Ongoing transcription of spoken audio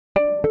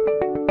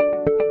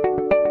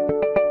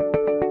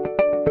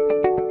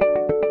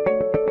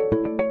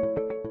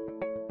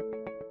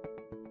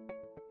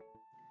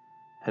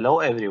Hello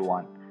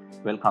everyone,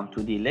 welcome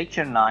to the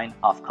lecture 9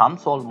 of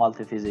COMSOL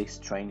Multiphysics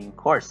training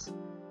course.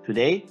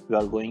 Today we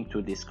are going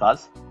to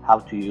discuss how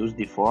to use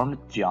deformed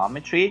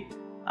geometry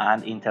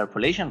and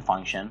interpolation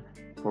function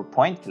for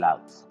point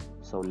clouds.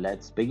 So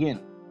let's begin.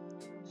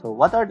 So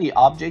what are the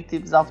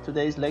objectives of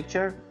today's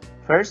lecture?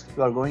 First,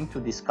 we are going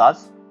to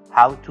discuss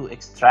how to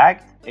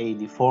extract a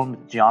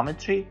deformed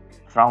geometry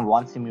from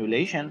one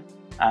simulation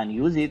and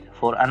use it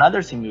for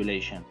another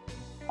simulation.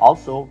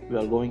 Also, we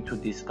are going to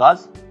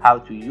discuss how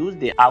to use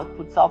the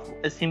outputs of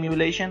a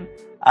simulation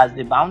as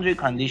the boundary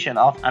condition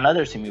of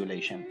another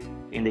simulation,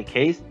 in the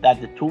case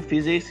that the two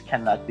physics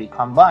cannot be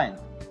combined.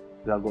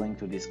 We are going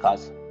to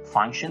discuss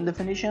function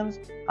definitions,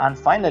 and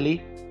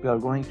finally, we are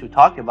going to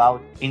talk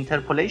about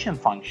interpolation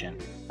function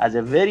as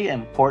a very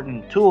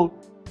important tool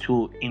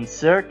to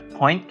insert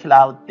point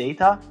cloud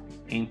data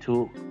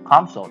into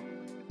COMSOL.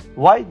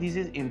 Why this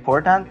is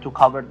important to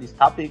cover these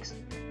topics?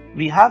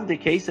 We have the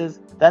cases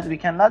that we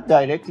cannot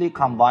directly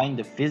combine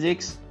the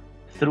physics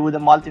through the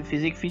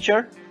multiphysics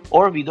feature,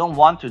 or we don't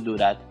want to do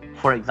that.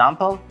 For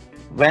example,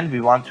 when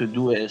we want to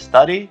do a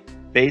study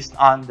based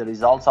on the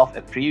results of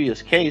a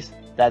previous case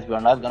that we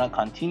are not going to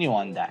continue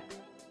on that.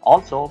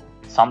 Also,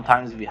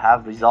 sometimes we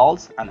have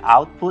results and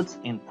outputs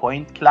in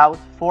point cloud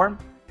form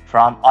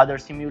from other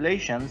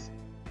simulations,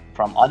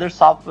 from other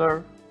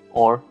software,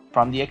 or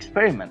from the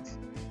experiments.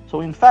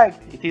 So in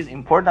fact, it is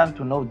important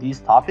to know these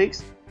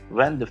topics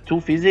when the two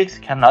physics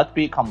cannot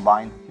be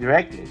combined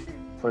directly.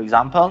 For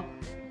example,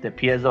 the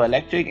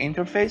piezoelectric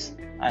interface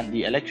and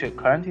the electric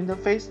current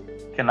interface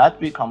cannot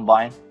be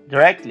combined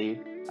directly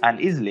and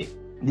easily.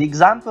 The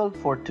example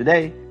for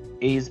today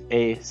is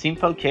a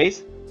simple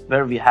case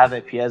where we have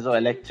a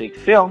piezoelectric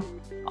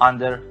film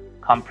under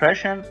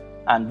compression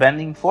and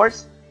bending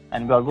force,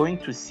 and we are going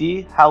to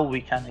see how we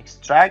can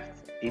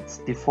extract its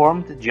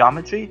deformed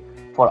geometry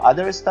for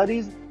other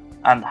studies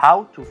and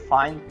how to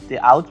find the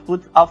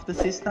output of the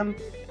system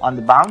on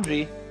the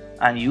boundary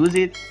and use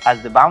it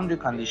as the boundary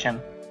condition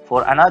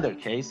for another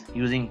case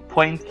using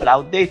point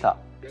cloud data.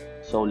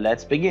 So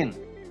let's begin.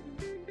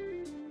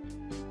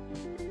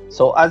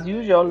 So as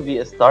usual,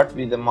 we start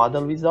with the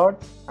model wizard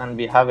and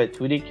we have a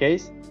 2D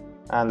case,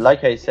 and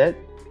like I said,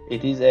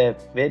 it is a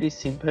very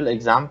simple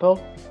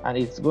example and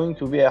it's going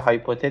to be a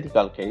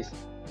hypothetical case.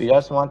 We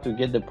just want to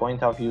get the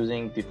point of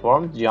using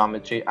deformed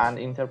geometry and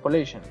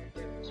interpolation.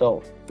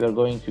 So we are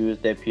going to use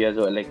the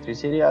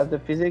piezoelectricity as the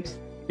physics,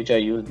 which I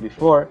used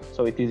before,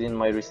 so it is in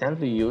my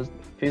recently used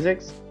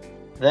physics.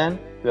 Then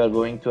we are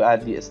going to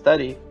add the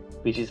study,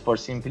 which is for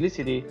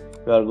simplicity,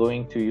 we are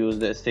going to use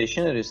the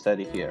stationary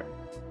study here.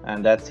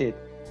 And that's it.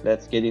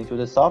 Let's get into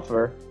the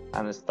software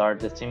and start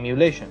the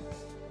simulation.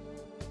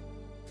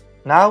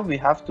 Now we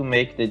have to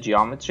make the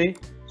geometry,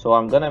 so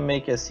I'm gonna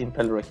make a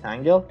simple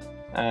rectangle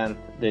and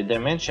the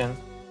dimension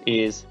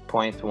is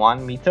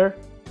 0.1 meter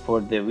for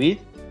the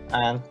width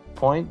and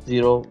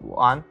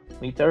 0.01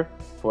 meter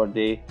for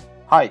the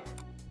height.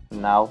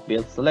 Now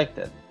build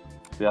selected.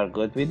 We are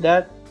good with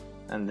that,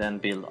 and then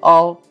build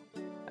all.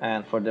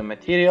 And for the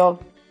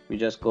material, we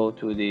just go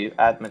to the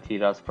add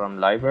materials from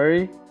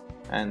library,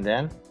 and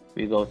then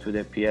we go to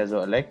the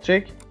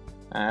piezoelectric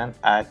and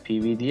add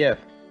PVDF.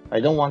 I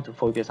don't want to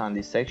focus on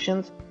these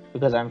sections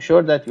because I'm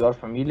sure that you are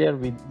familiar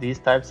with these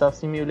types of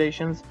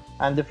simulations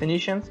and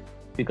definitions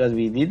because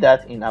we did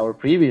that in our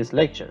previous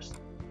lectures,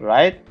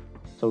 right?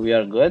 So we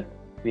are good.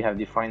 We have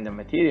defined the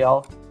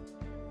material.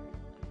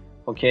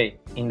 Okay,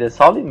 in the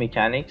solid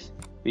mechanics,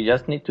 we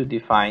just need to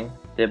define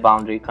the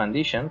boundary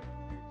condition.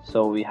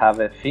 So we have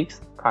a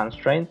fixed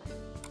constraint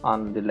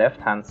on the left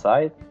hand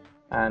side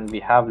and we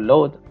have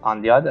load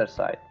on the other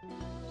side.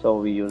 So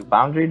we use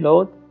boundary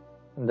load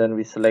and then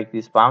we select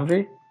this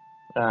boundary,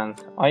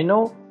 and I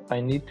know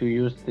I need to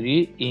use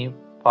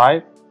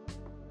 3E5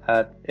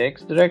 at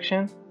X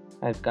direction,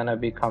 and it's gonna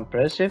be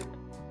compressive,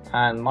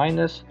 and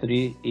minus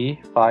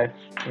 3E5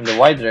 in the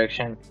Y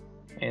direction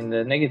in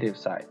the negative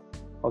side.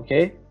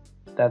 Okay,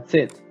 that's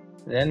it.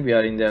 Then we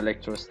are in the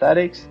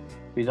electrostatics.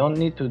 We don't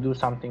need to do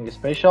something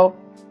special.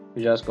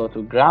 We just go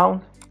to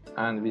ground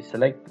and we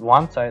select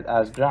one side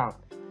as ground.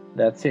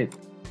 That's it.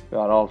 We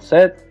are all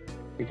set.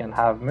 We can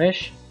have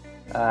mesh,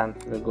 and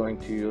we're going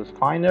to use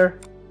finer,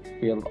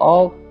 build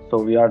all. So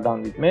we are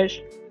done with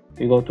mesh.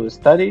 We go to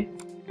study,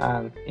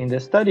 and in the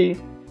study,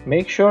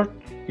 make sure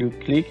you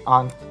click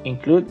on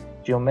include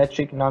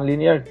geometric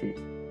nonlinearity.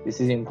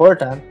 This is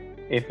important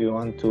if you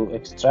want to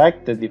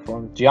extract the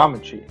deformed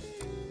geometry.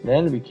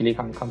 Then we click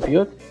on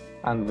compute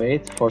and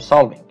wait for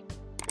solving.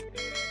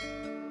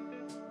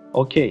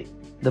 Okay,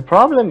 the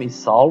problem is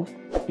solved.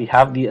 We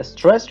have the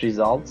stress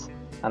results,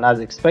 and as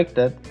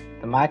expected,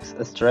 the max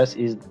stress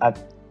is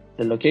at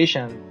the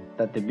location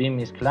that the beam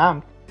is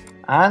clamped,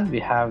 and we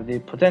have the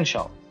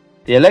potential.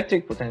 The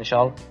electric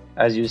potential,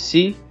 as you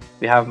see,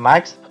 we have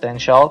max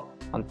potential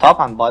on top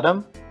and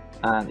bottom,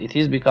 and it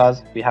is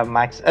because we have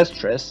max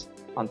stress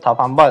on top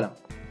and bottom,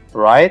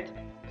 right?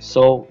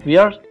 So we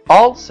are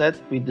all set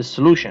with the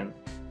solution.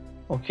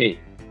 Okay,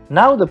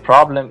 now the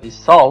problem is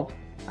solved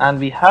and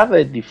we have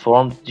a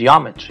deformed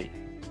geometry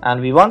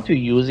and we want to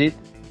use it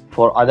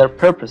for other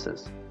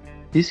purposes.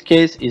 This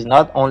case is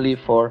not only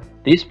for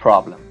this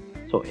problem.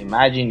 So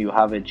imagine you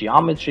have a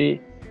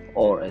geometry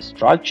or a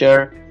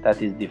structure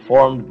that is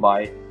deformed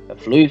by a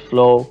fluid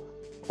flow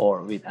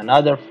or with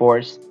another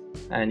force,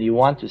 and you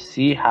want to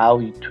see how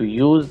to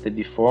use the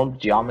deformed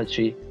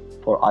geometry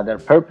for other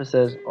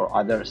purposes or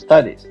other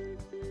studies.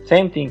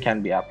 Same thing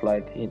can be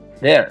applied in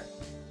there.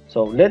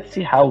 So let's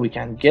see how we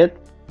can get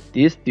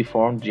this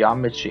deformed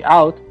geometry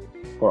out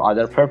for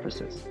other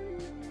purposes.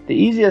 The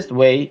easiest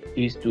way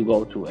is to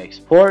go to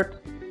Export,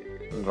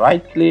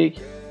 right click,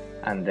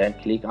 and then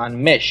click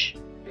on Mesh.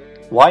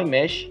 Why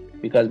Mesh?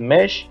 Because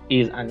Mesh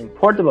is an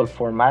importable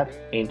format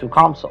into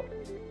COMSOL.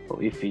 So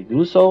if we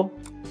do so,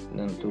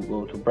 then to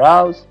go to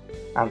Browse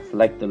and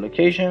select the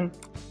location,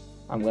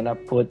 I'm gonna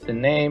put the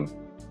name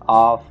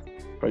of,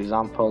 for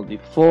example,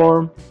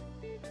 Deformed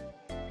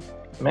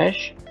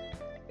Mesh,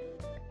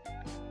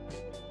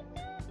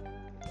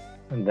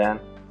 and then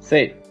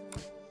save.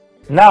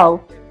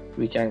 Now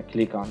we can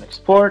click on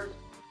Export,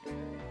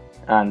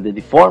 and the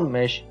deformed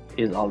mesh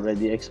is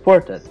already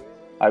exported.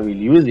 I will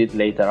use it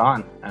later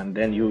on, and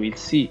then you will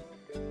see.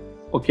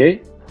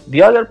 Okay,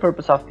 the other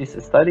purpose of this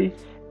study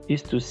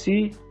is to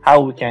see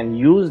how we can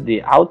use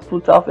the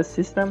output of a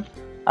system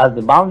as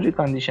the boundary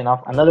condition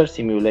of another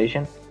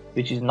simulation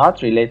which is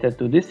not related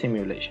to this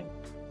simulation,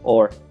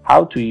 or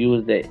how to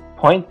use the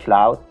point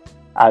cloud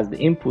as the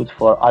input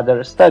for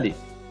other studies.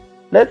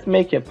 Let's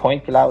make a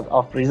point cloud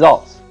of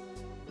results.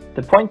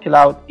 The point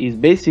cloud is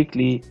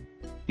basically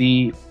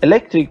the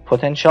electric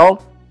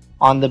potential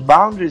on the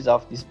boundaries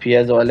of this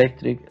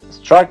piezoelectric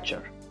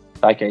structure.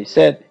 Like I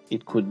said,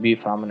 it could be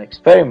from an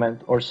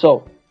experiment or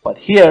so, but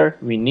here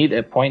we need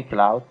a point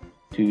cloud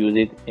to use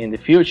it in the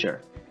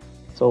future.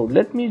 So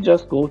let me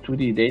just go to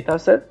the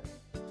dataset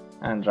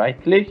and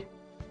right click,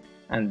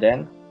 and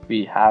then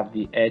we have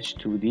the edge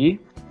 2D.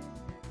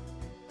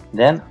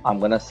 Then I'm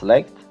gonna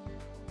select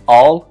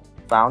all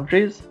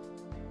boundaries,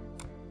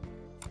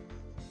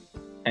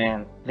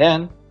 and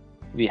then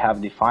we have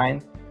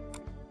defined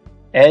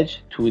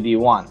edge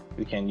 2D1.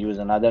 We can use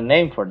another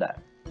name for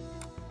that.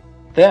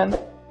 Then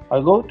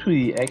I'll go to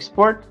the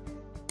export,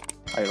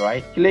 I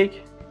right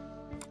click,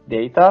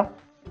 data,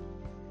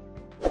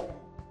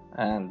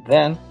 and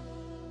then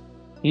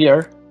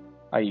here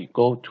I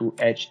go to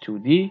edge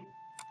 2D.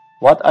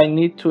 What I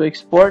need to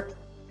export?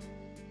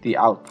 The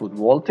output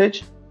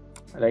voltage,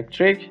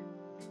 electric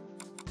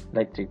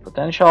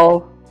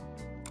potential,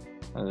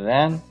 and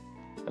then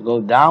I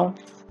go down.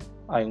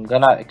 I'm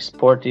gonna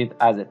export it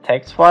as a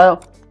text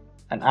file,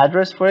 an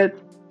address for it.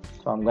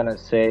 So I'm gonna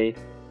say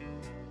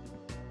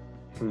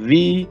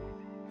V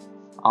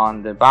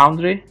on the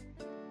boundary,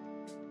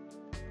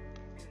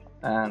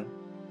 and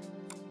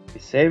we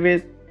save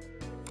it.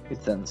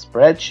 It's a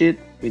spreadsheet,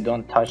 we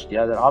don't touch the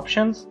other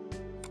options,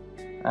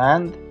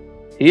 and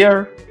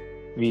here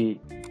we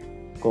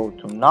go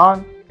to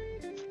none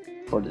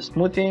for the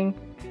smoothing,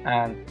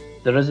 and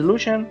the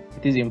resolution,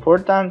 it is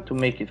important to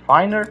make it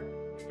finer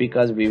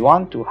because we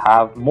want to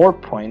have more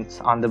points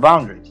on the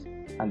boundaries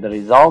and the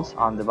results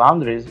on the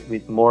boundaries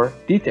with more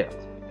details,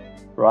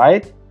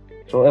 right?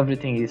 So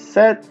everything is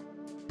set.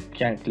 You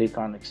can click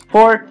on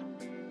export,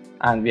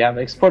 and we have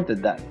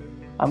exported that.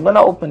 I'm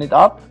gonna open it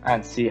up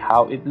and see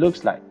how it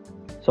looks like.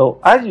 So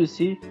as you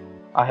see,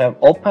 I have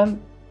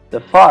opened the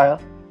file,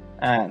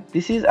 and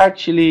this is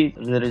actually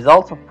the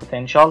results of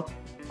potential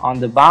on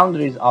the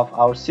boundaries of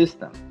our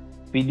system.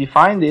 We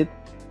defined it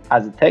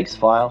as a text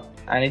file,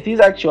 and it is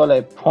actually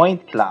a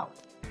point cloud,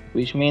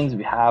 which means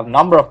we have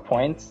number of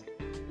points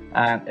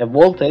and a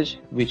voltage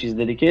which is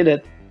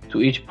dedicated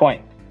to each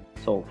point.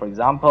 So for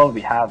example,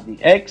 we have the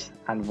x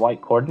and y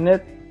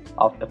coordinate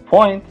of a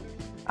point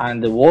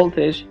and the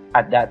voltage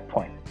at that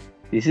point.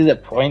 This is a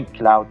point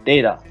cloud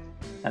data,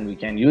 and we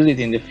can use it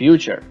in the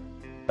future.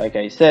 Like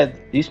I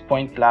said, this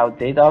point cloud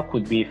data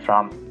could be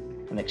from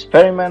an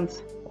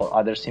experiment or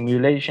other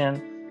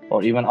simulation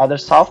or even other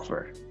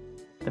software.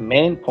 The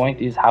main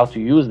point is how to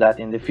use that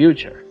in the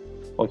future.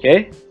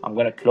 Okay, I'm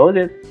gonna close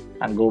it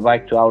and go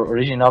back to our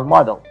original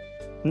model.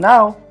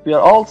 Now we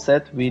are all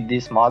set with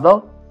this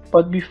model,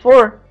 but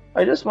before,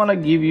 I just want to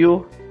give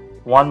you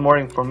one more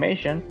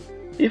information.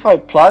 If I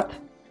plot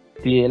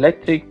the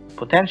electric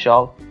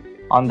potential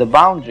on the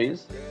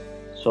boundaries,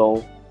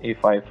 so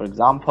if I, for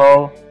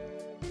example,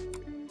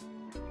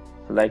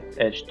 select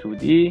edge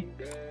 2D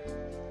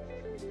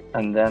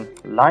and then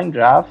line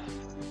graph,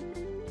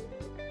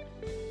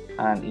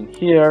 and in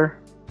here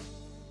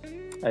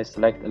I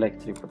select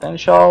electric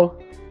potential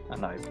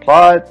and I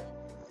plot.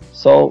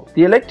 So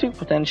the electric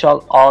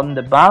potential on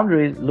the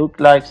boundaries look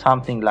like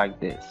something like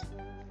this.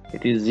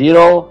 It is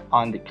 0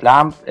 on the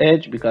clamped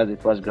edge because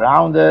it was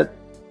grounded,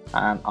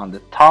 and on the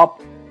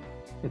top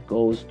it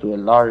goes to a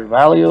large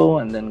value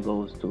and then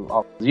goes to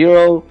up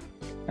 0,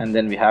 and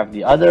then we have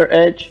the other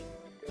edge,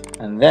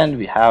 and then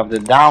we have the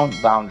down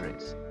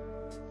boundaries,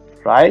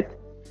 right?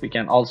 We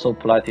can also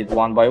plot it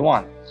one by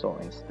one. So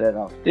instead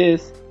of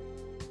this,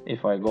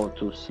 if I go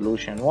to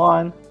solution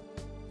 1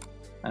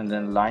 and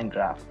then line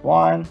graph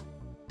 1,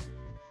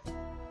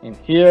 in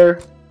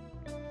here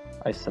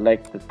I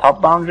select the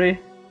top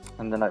boundary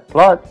and then I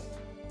plot,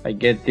 I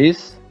get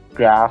this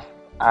graph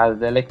as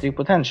the electric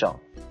potential.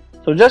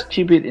 So just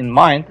keep it in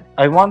mind.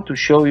 I want to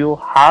show you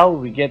how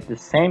we get the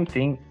same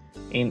thing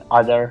in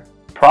other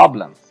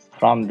problems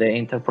from the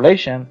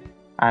interpolation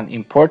and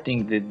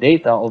importing the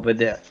data over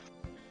there.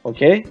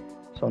 Okay,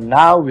 so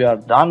now we are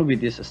done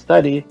with this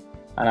study,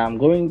 and I'm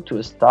going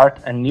to start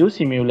a new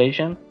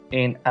simulation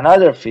in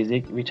another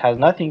physics which has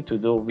nothing to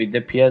do with the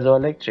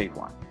piezoelectric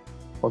one.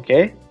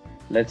 Okay,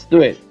 let's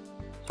do it.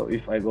 So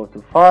if I go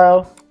to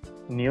File,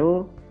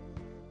 New,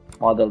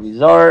 Model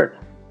Wizard,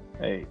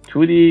 a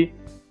 2D,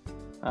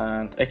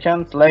 and I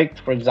can select,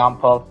 for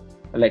example,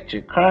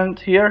 electric current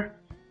here,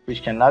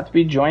 which cannot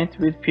be joined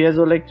with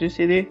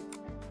piezoelectricity.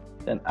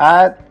 Then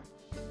Add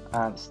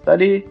and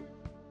Study,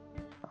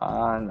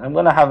 and I'm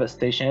gonna have a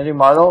stationary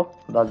model,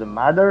 doesn't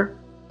matter.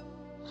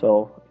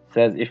 So it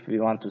says if we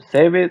want to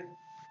save it,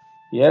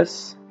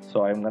 yes.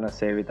 So I'm gonna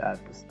save it as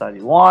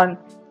study 1,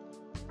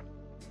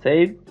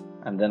 save,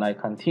 and then I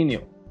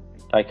continue.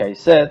 Like I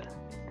said,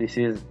 this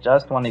is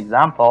just one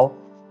example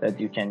that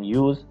you can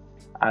use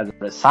as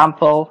a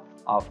sample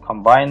of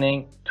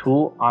combining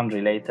two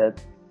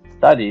unrelated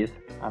studies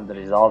and the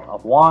result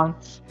of one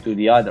to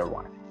the other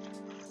one.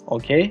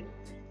 Okay,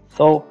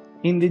 so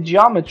in the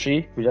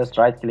geometry, we just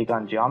right click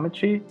on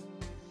geometry,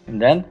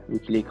 and then we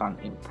click on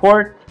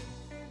import,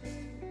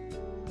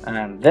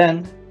 and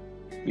then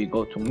we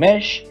go to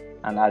mesh,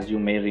 and as you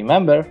may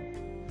remember,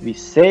 we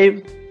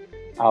saved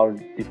our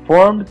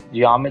deformed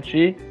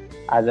geometry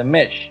as a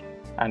mesh,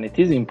 and it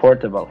is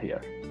importable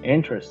here.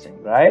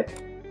 Interesting, right?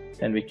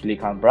 Then we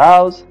click on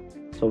browse,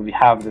 so we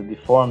have the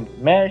deformed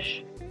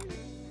mesh,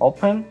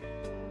 open,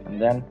 and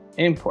then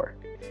import,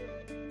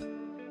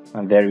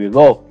 and there we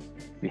go.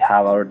 We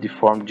have our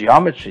deformed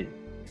geometry,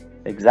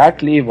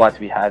 exactly what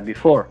we had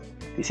before.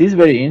 This is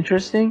very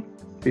interesting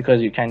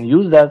because you can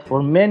use that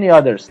for many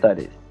other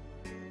studies,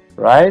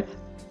 right?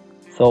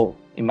 So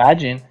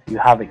imagine you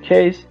have a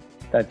case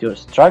that your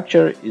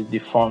structure is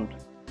deformed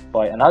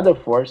by another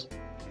force,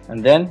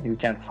 and then you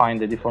can find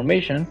the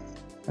deformation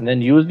and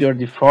then use your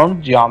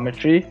deformed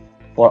geometry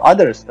for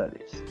other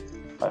studies.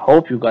 I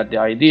hope you got the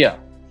idea,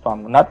 so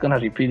I'm not gonna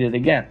repeat it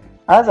again.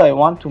 As I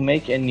want to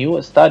make a new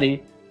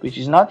study which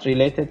is not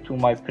related to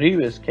my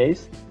previous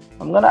case,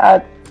 I'm gonna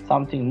add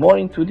something more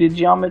into the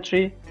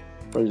geometry.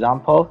 For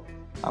example,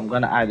 I'm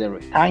gonna add a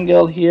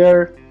rectangle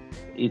here.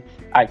 It's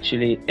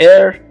actually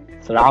air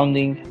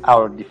surrounding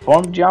our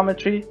deformed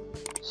geometry.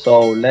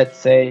 So let's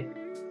say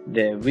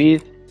the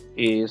width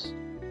is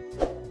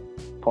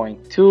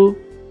 0.2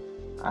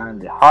 and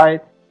the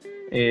height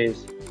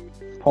is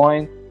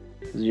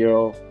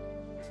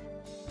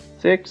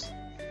 0.06,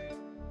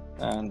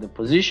 and the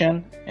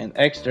position in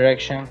x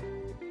direction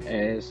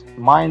is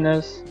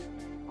minus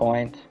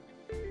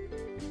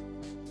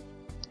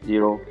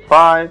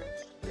 0.05,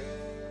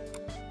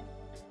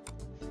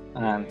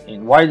 and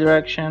in y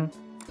direction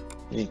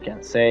we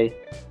can say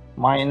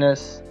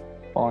minus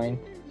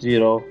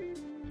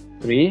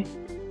 0.03.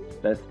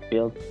 Let's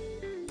build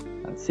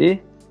and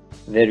see.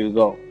 There you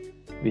go.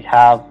 We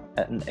have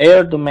an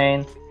air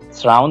domain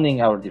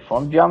surrounding our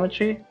deformed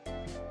geometry.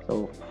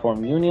 So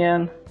form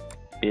union,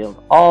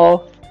 build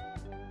all.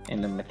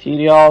 In the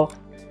material,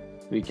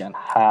 we can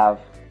have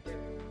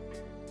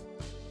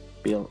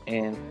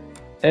built-in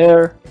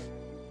air,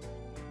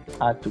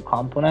 add to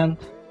component,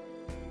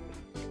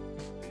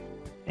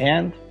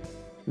 and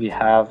we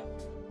have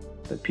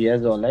the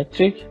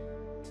piezoelectric.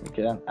 We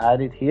can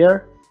add it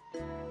here.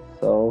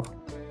 So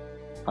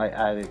I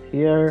add it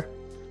here,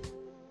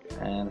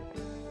 and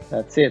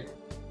that's it.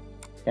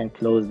 You can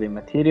close the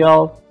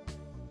material.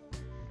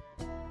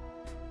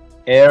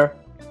 Air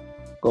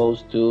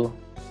goes to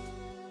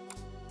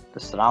the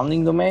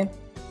surrounding domain,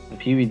 and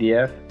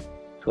PVDF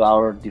to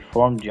our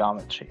deformed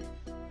geometry.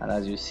 And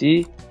as you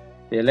see,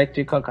 the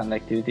electrical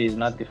conductivity is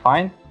not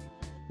defined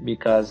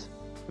because,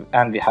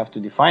 and we have to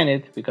define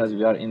it because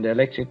we are in the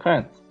electric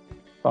current.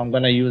 So I'm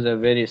going to use a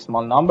very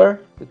small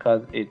number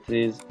because it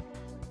is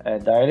a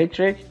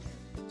dielectric.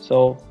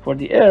 So for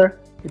the air,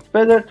 it's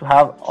better to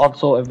have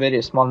also a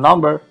very small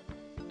number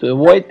to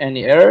avoid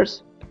any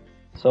errors.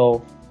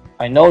 So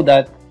I know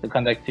that the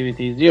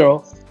conductivity is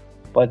 0,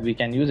 but we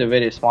can use a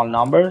very small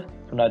number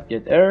to not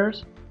get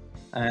errors,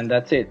 and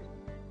that's it.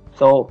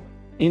 So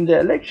in the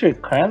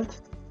electric current,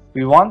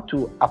 we want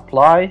to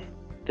apply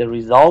the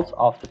results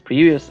of the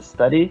previous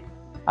study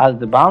as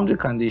the boundary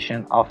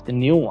condition of the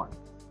new one.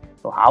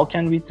 So how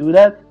can we do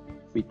that?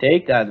 We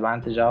take the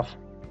advantage of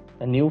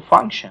a new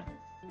function.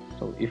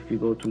 So if we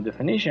go to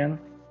definition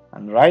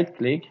and right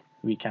click,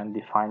 we can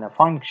define a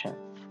function.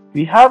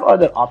 We have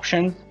other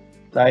options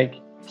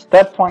like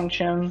step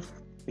function,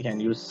 we can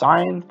use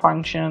sine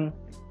function,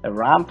 a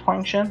ramp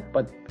function,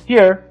 but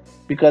here,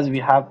 because we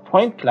have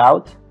point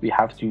cloud, we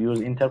have to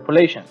use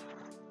interpolation.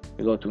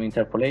 We go to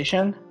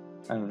interpolation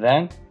and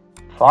then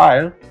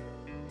file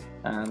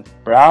and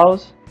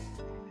browse,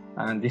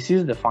 and this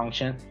is the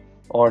function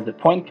or the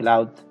point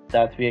cloud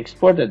that we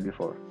exported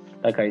before.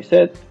 Like I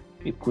said,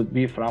 it could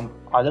be from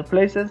other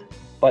places,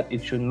 but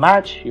it should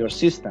match your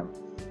system,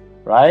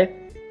 right?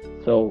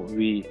 So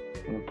we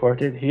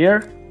import it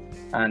here,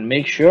 and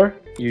make sure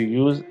you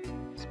use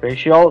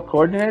spatial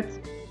coordinates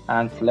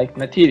and select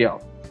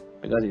material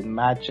because it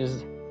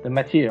matches the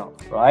material,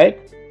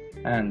 right?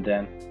 And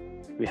then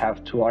we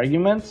have two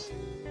arguments.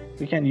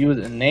 We can use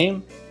a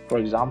name. For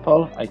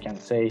example, I can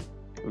say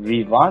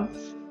V1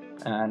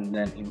 and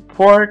then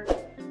import,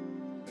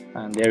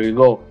 and there we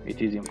go,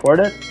 it is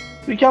imported.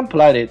 We can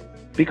plot it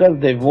because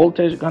the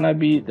voltage gonna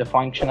be the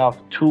function of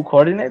two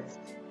coordinates.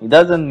 It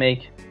doesn't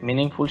make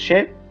meaningful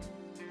shape,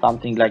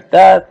 something like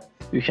that.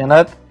 You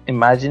cannot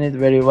imagine it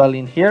very well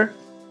in here,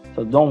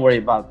 so don't worry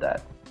about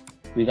that.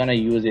 We're gonna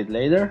use it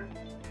later.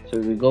 So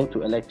we go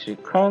to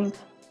electric current,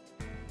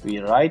 we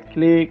right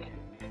click,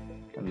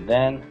 and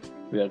then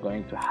we are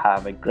going to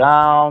have a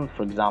ground,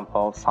 for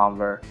example,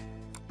 somewhere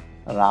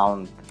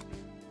around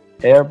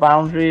air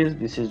boundaries.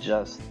 This is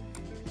just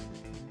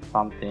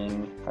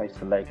something I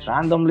select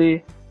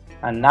randomly.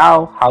 And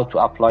now how to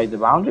apply the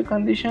boundary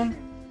condition.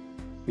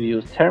 We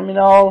use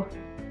terminal,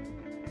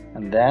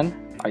 and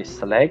then I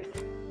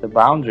select the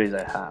boundaries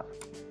I have,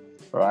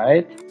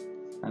 right?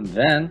 And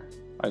then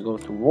I go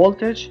to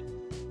voltage,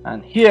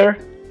 and here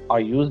I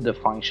use the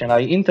function I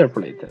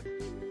interpolated.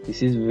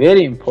 This is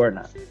very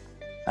important.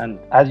 And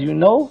as you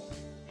know,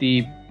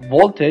 the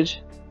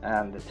voltage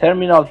and the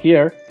terminal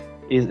here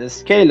is a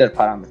scalar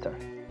parameter.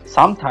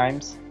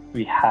 Sometimes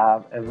we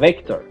have a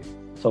vector.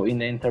 So in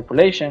the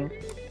interpolation,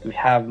 we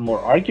have more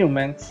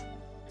arguments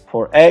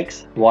for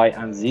x, y,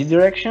 and z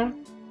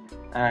direction.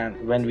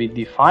 And when we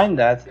define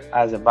that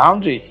as a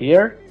boundary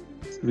here,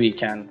 we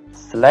can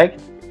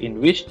select in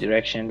which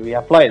direction we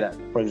apply that.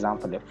 For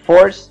example, a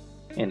force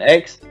in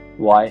x,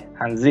 y,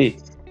 and z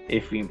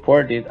if we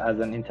import it as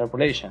an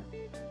interpolation.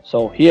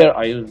 So here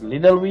I use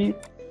little v,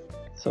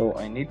 so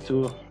I need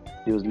to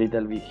use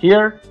little v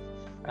here,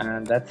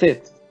 and that's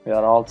it. We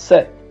are all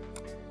set,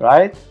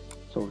 right?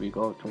 So we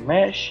go to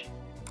mesh,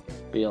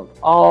 build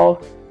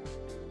all.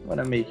 I'm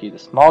gonna make it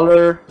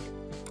smaller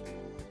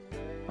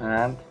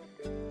and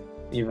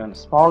even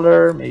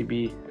smaller,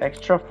 maybe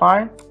extra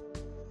fine,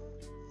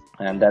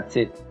 and that's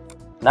it.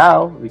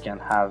 Now we can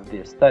have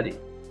the study.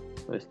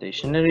 So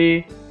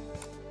stationary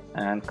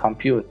and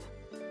compute.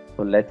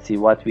 So let's see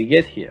what we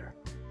get here.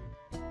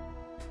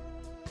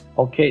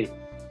 Okay,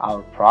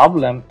 our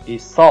problem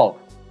is solved,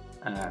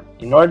 and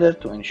in order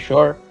to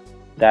ensure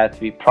that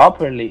we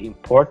properly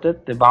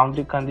imported the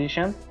boundary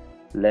condition,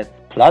 let's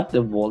plot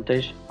the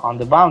voltage on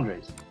the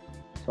boundaries.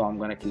 So I'm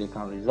going to click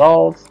on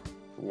results,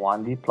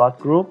 1D plot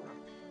group,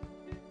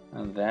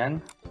 and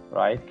then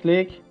right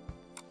click,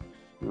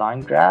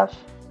 line graph,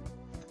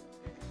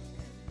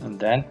 and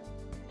then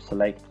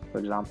select, for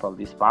example,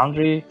 this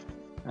boundary,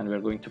 and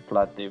we're going to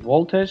plot the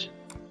voltage.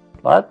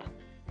 But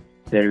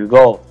there you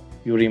go.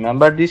 You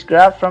remember this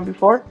graph from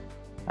before?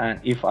 And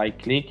if I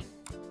click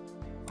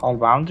all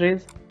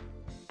boundaries,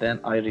 then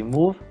I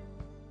remove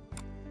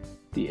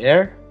the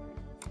air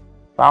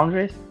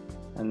boundaries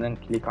and then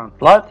click on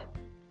plot,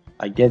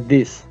 I get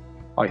this.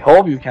 I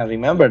hope you can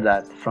remember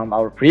that from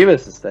our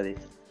previous study.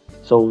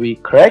 So we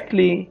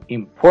correctly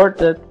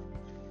imported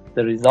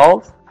the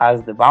results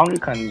as the boundary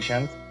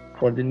conditions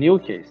for the new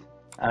case,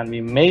 and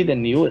we made a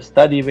new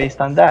study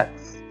based on that.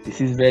 This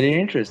is very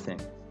interesting.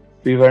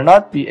 We will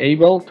not be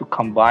able to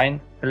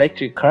combine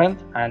electric current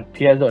and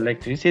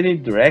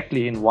piezoelectricity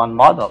directly in one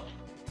model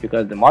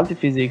because the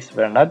multiphysics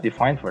were not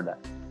defined for that.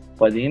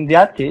 But in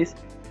that case,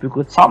 we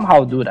could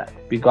somehow do that.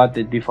 We got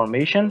the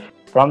deformation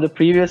from the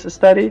previous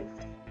study,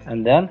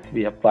 and then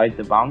we applied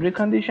the boundary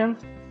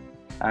conditions,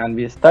 and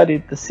we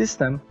studied the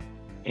system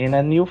in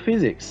a new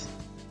physics,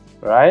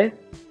 right?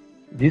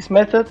 This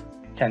method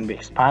can be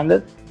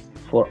expanded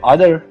for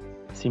other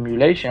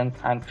simulations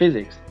and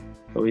physics.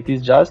 So it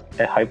is just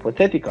a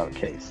hypothetical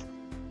case.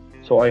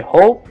 So I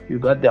hope you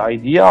got the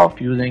idea of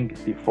using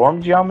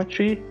deformed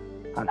geometry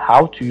and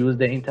how to use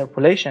the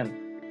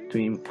interpolation to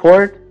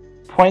import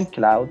point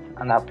clouds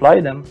and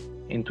apply them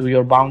into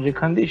your boundary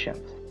conditions.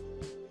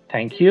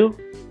 Thank you,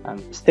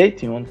 and stay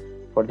tuned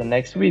for the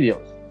next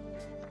videos.